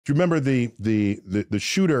Do you remember the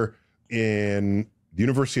shooter in the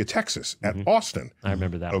University of Texas at Austin? I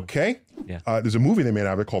remember that Okay? one. Yeah. There's a movie they made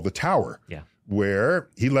out of it called The Tower, where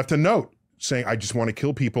he left a note saying, I just want to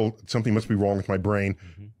kill people. Something must be wrong with my brain.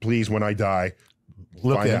 Please, when I die,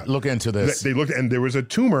 look into this. They looked, and there was a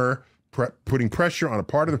tumor putting pressure on a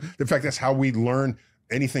part of the. In fact, that's how we learn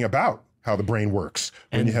anything about how the brain works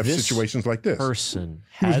when you have situations like this. Person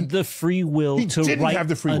had the free will to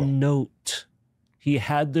write a note. He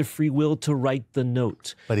had the free will to write the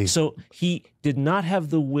note. So he did not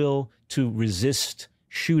have the will to resist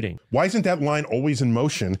shooting. Why isn't that line always in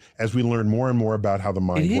motion as we learn more and more about how the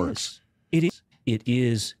mind works? It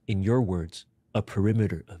is, in your words, a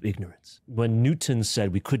perimeter of ignorance. When Newton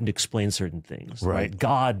said we couldn't explain certain things, right?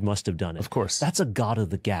 God must have done it. Of course. That's a God of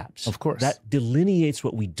the gaps. Of course. That delineates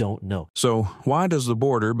what we don't know. So why does the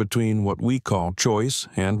border between what we call choice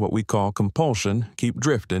and what we call compulsion keep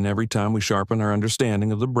drifting every time we sharpen our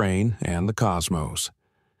understanding of the brain and the cosmos?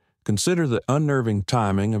 Consider the unnerving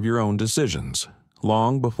timing of your own decisions.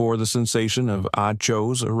 Long before the sensation of I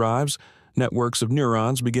chose arrives, networks of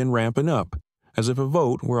neurons begin ramping up, as if a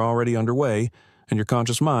vote were already underway, and your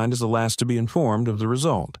conscious mind is the last to be informed of the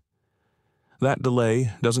result. That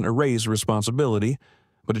delay doesn't erase responsibility,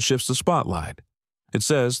 but it shifts the spotlight. It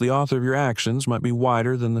says the author of your actions might be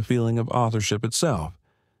wider than the feeling of authorship itself.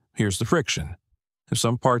 Here's the friction. If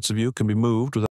some parts of you can be moved without